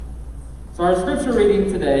So our scripture reading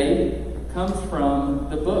today comes from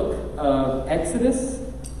the book of Exodus,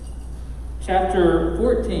 chapter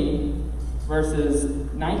 14,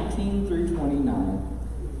 verses 19 through 29.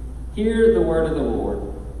 Hear the word of the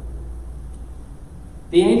Lord.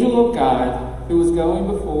 The angel of God, who was going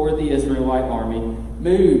before the Israelite army,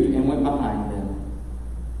 moved and went behind them.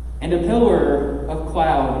 And a pillar of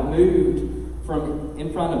cloud moved from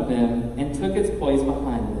in front of them and took its place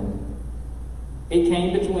behind them. It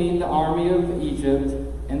came between the army of Egypt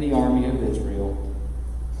and the army of Israel.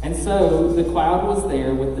 And so the cloud was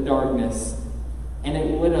there with the darkness, and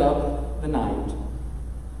it lit up the night.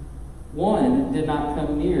 One did not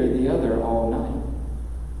come near the other all night.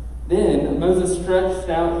 Then Moses stretched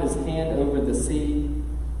out his hand over the sea.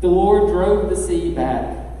 The Lord drove the sea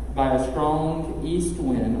back by a strong east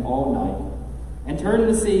wind all night, and turned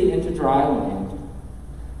the sea into dry land.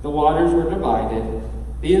 The waters were divided.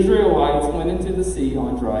 The Israelites went into the sea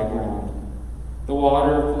on dry ground, the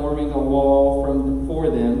water forming a wall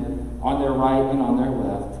for them on their right and on their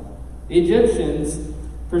left. The Egyptians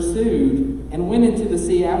pursued and went into the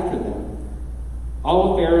sea after them,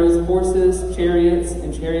 all of Pharaoh's horses, chariots,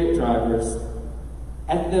 and chariot drivers.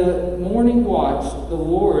 At the morning watch, the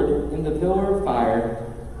Lord in the pillar of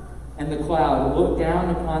fire and the cloud looked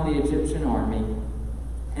down upon the Egyptian army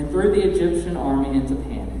and threw the Egyptian army into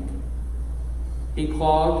panic. He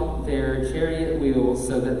clogged their chariot wheels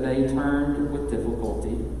so that they turned with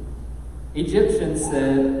difficulty. Egyptians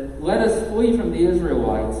said, "Let us flee from the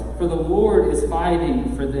Israelites, for the Lord is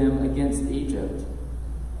fighting for them against Egypt."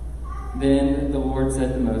 Then the Lord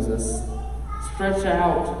said to Moses, "Stretch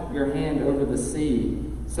out your hand over the sea,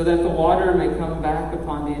 so that the water may come back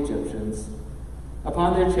upon the Egyptians,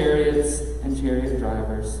 upon their chariots and chariot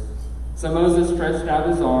drivers." So Moses stretched out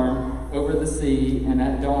his arm over the sea, and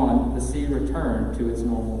at dawn the sea returned to its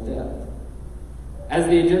normal depth. As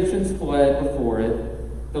the Egyptians fled before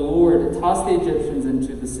it, the Lord tossed the Egyptians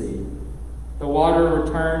into the sea. The water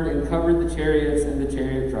returned and covered the chariots and the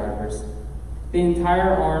chariot drivers. The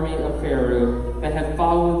entire army of Pharaoh that had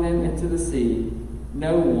followed them into the sea,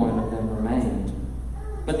 no one of them remained.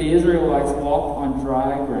 But the Israelites walked on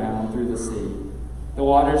dry ground through the sea, the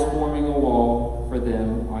waters forming a wall for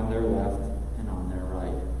them on their left and on their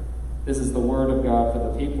right. This is the word of God for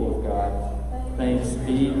the people of God. Thanks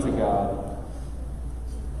be to God.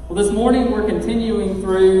 Well, this morning we're continuing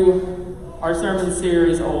through our sermon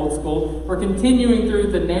series, Old School. We're continuing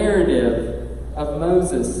through the narrative of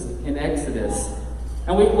Moses in Exodus.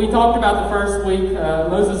 And we talked about the first week,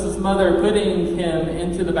 Moses' mother putting him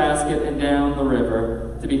into the basket and down the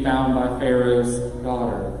river to be found by Pharaoh's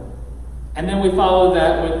daughter. And then we followed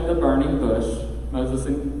that with the burning bush, Moses'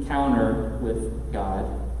 encounter with God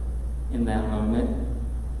in that moment.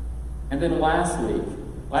 And then last week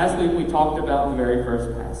we talked about the very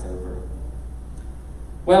first Passover.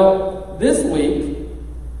 Well, this week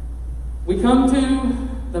we come to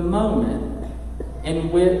the moment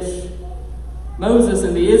in which Moses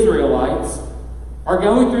and the Israelites are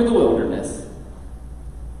going through the wilderness,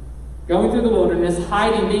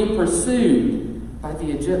 hiding, being pursued by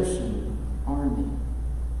the Egyptian army.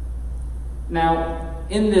 Now,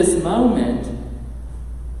 in this moment,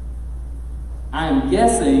 I'm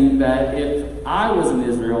guessing that if I was an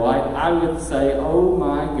Israelite, I would say, "Oh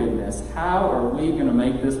my goodness, how are we going to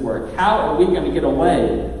make this work? How are we going to get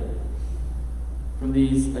away from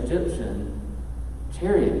these Egyptian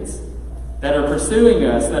chariots that are pursuing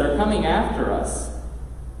us, that are coming after us?"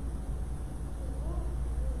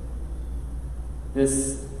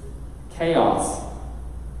 This chaos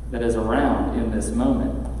that is around in this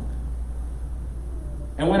moment.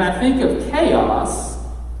 And when I think of chaos,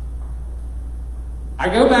 I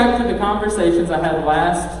go back to the conversations I had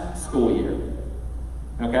last school year.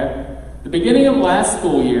 Okay? The beginning of last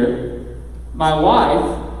school year, my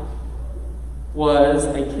wife was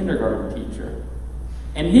a kindergarten teacher.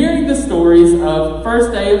 And hearing the stories of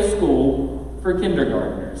first day of school for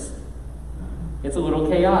kindergartners, it's a little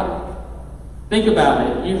chaotic. Think about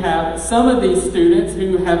it. You have some of these students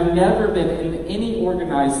who have never been in any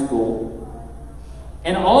organized school.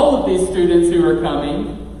 And all of these students who are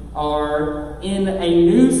coming are in a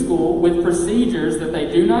new school with procedures that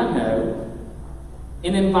they do not know,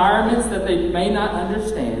 in environments that they may not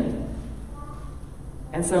understand.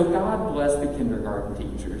 And so God bless the kindergarten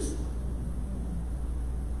teachers.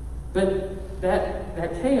 But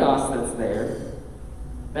that chaos that's there,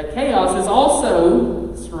 that chaos is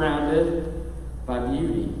also surrounded by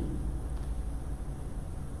beauty.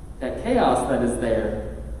 That chaos that is there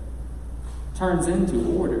turns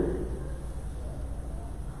into order.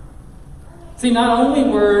 See, not only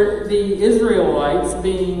were the Israelites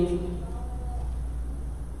being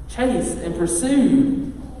chased and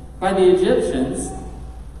pursued by the Egyptians.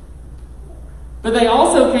 But they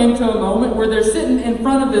also came to a moment where they're sitting in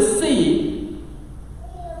front of the sea,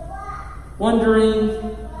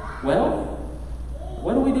 wondering, well,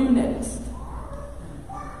 what do we do next?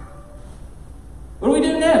 What do we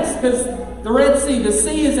do next? Because the Red Sea, the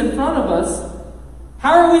sea is in front of us.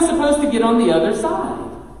 How are we supposed to get on the other side?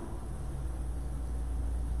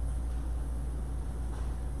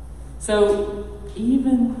 So,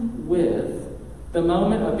 even with the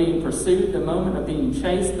moment of being pursued, the moment of being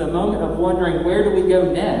chased, the moment of wondering where do we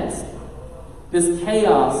go next, this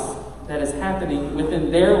chaos that is happening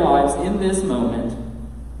within their lives in this moment,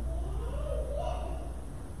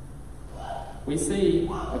 we see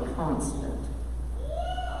a constant.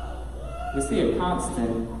 We see a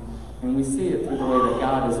constant, and we see it through the way that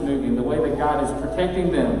God is moving, the way that God is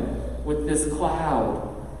protecting them with this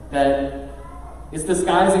cloud that is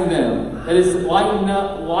disguising them, that is lighting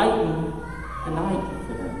the night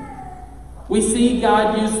for them. We see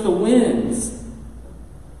God use the winds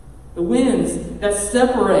that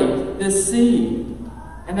separate this sea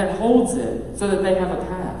and that holds it so that they have a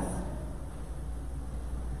path.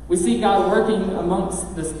 We see God working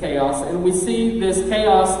amongst this chaos, and we see this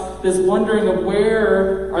chaos, this wondering of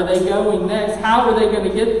where are they going next? How are they going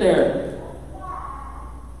to get there?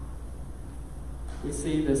 We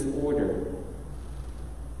see this order.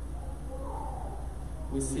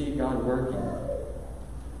 We see God working.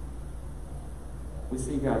 We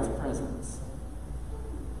see God's presence.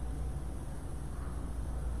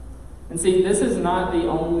 And see, this is not the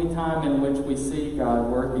only time in which we see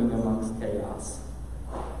God working amongst chaos.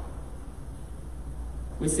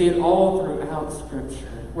 We see it all throughout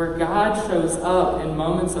Scripture, where God shows up in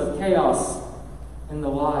moments of chaos in the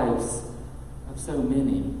lives of so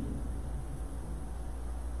many.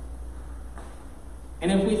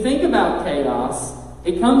 And if we think about chaos,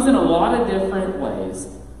 it comes in a lot of different ways.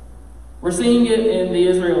 We're seeing it in the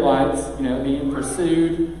Israelites, being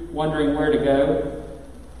pursued, wondering where to go.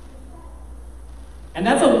 And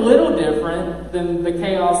that's a little different than the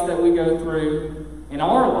chaos that we go through in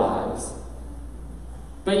our lives.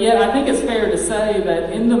 But yet, I think it's fair to say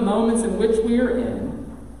that in the moments in which we are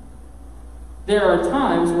in, there are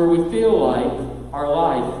times where we feel like our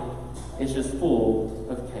life is just full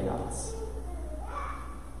of chaos.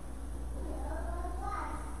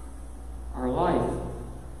 Our life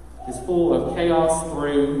is full of chaos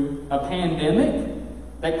through a pandemic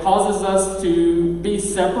that causes us to be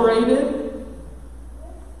separated,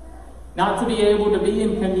 not to be able to be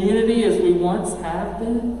in community as we once have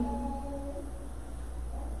been.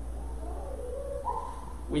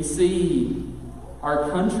 We see our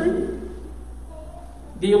country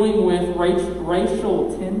dealing with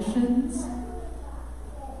racial tensions.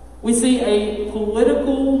 We see a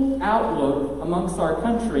political outlook amongst our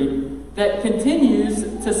country that continues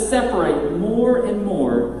to separate more and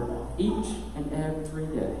more each and every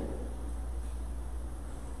day.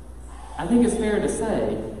 I think it's fair to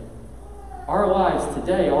say our lives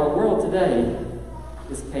today, our world today,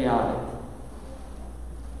 is chaotic.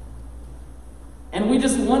 And we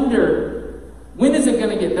just wonder, when is it going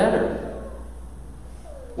to get better?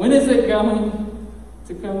 When is it going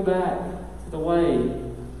to come back to the way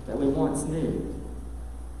that we once knew?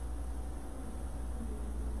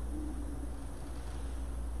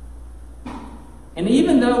 And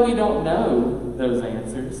even though we don't know those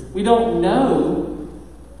answers, we don't know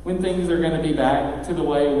when things are going to be back to the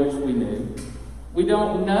way in which we knew. We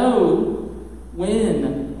don't know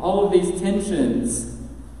when all of these tensions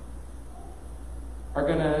are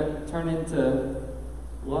going to turn into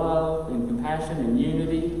love and compassion and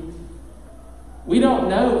unity. We don't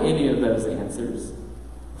know any of those answers.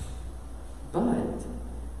 But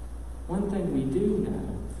one thing we do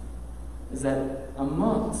know is that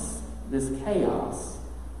amongst this chaos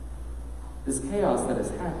that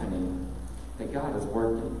is happening, that God is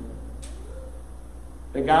working,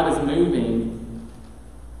 that God is moving,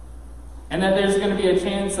 and that there's going to be a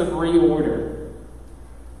chance of reorder,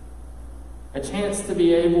 a chance to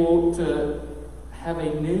be able to have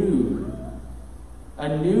a new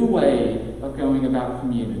way of going about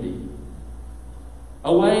community,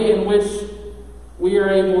 a way in which we are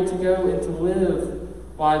able to go and to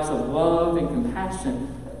live lives of love and compassion,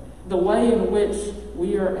 the way in which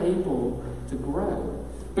we are able to grow.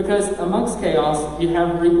 Because amongst chaos, you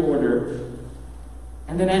have reorder.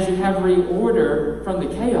 And then as you have reorder from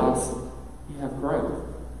the chaos, you have growth.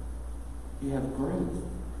 You have growth.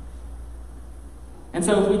 And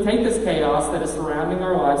so if we take this chaos that is surrounding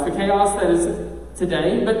our lives, the chaos that is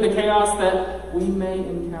today, but the chaos that we may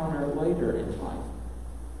encounter later in life,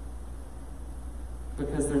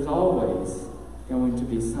 because there's always going to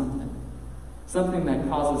be something. Something that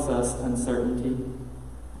causes us uncertainty.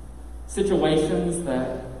 Situations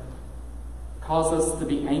that cause us to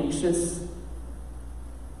be anxious.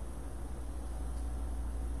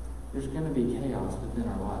 There's going to be chaos within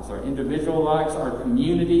our lives. Our individual lives, our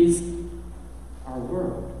communities, our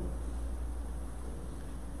world.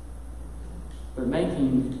 But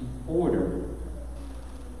making order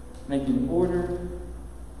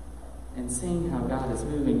and seeing how God is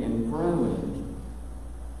moving and growing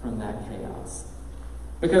from that chaos.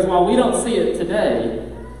 Because while we don't see it today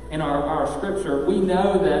in our scripture, we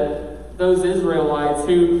know that those Israelites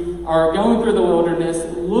who are going through the wilderness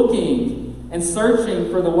looking and searching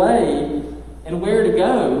for the way and where to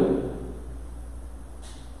go,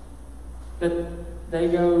 that they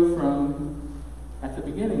go from, at the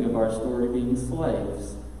beginning of our story, being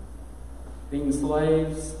slaves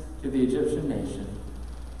to the Egyptian nation,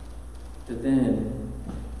 to then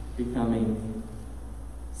becoming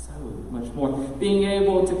so much more, being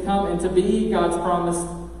able to come and to be God's promised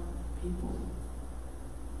people,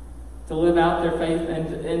 to live out their faith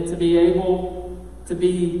and to be able to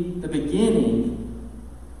be the beginning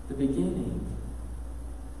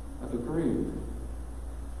of a group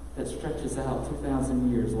that stretches out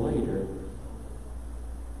 2,000 years later,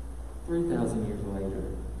 3,000 years later.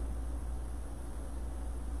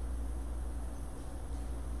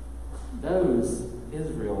 Those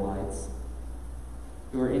Israelites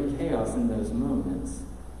who are in chaos in those moments,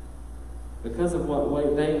 because of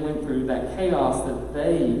what they went through, that chaos that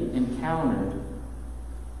they encountered,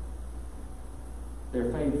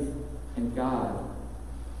 their faith in God,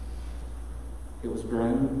 it was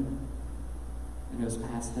grown and it was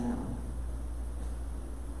passed down.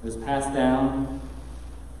 It was passed down,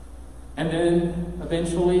 and then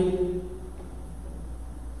eventually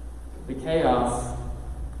the chaos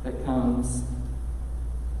that comes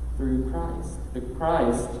through Christ. The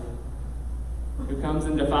Christ who comes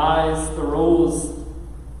and defies the rules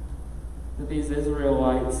that these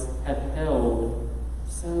Israelites had held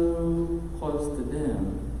so close to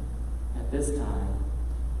them at this time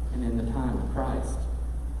and in the time of Christ.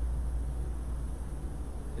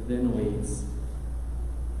 It then leads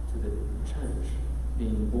to the church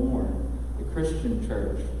being born, the Christian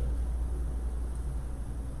church.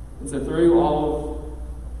 And so through all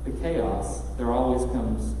of the chaos, there always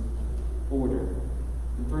comes order.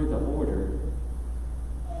 And through the order,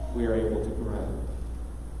 we are able to grow.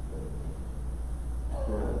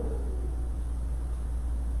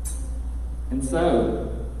 And so,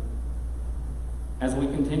 as we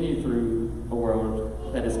continue through a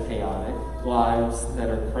world that is chaotic, lives that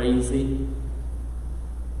are crazy,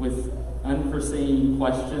 with unforeseen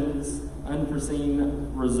questions,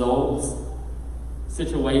 unforeseen results,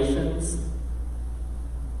 situations,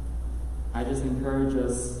 I just encourage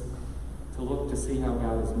us to look to see how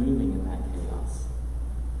God is moving in that chaos.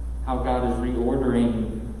 How God is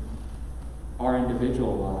reordering our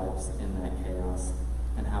individual lives in that chaos,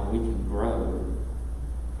 and how we can grow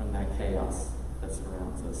from that chaos that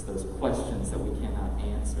surrounds us, those questions that we cannot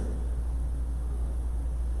answer,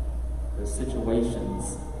 those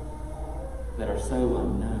situations that are so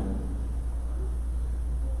unknown.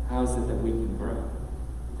 How is it that we can grow?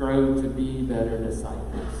 Grow to be better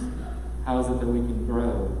disciples. How is it that we can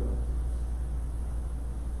grow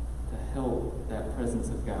to help that presence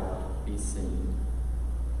of God be seen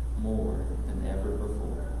more than ever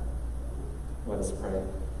before? Let us pray.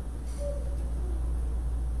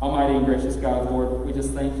 Almighty and gracious God, Lord, we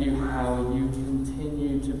just thank you how you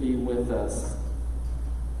continue to be with us,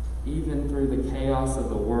 even through the chaos of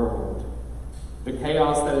the world. The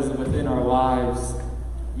chaos that is within our lives,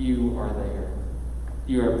 you are there.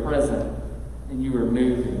 You are present and you are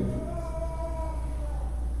moving.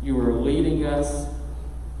 You are leading us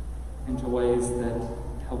into ways that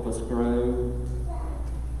help us grow.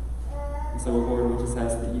 And so, Lord, we just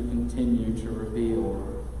ask that you continue to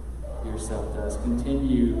reveal yourself to us.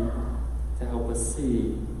 Continue to help us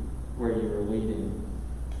see where you are leading.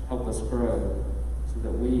 Help us grow so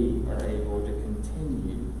that we are able to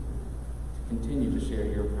continue to share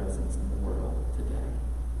your presence in the world today.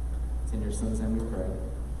 It's in your Son's name we pray.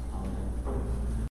 Amen.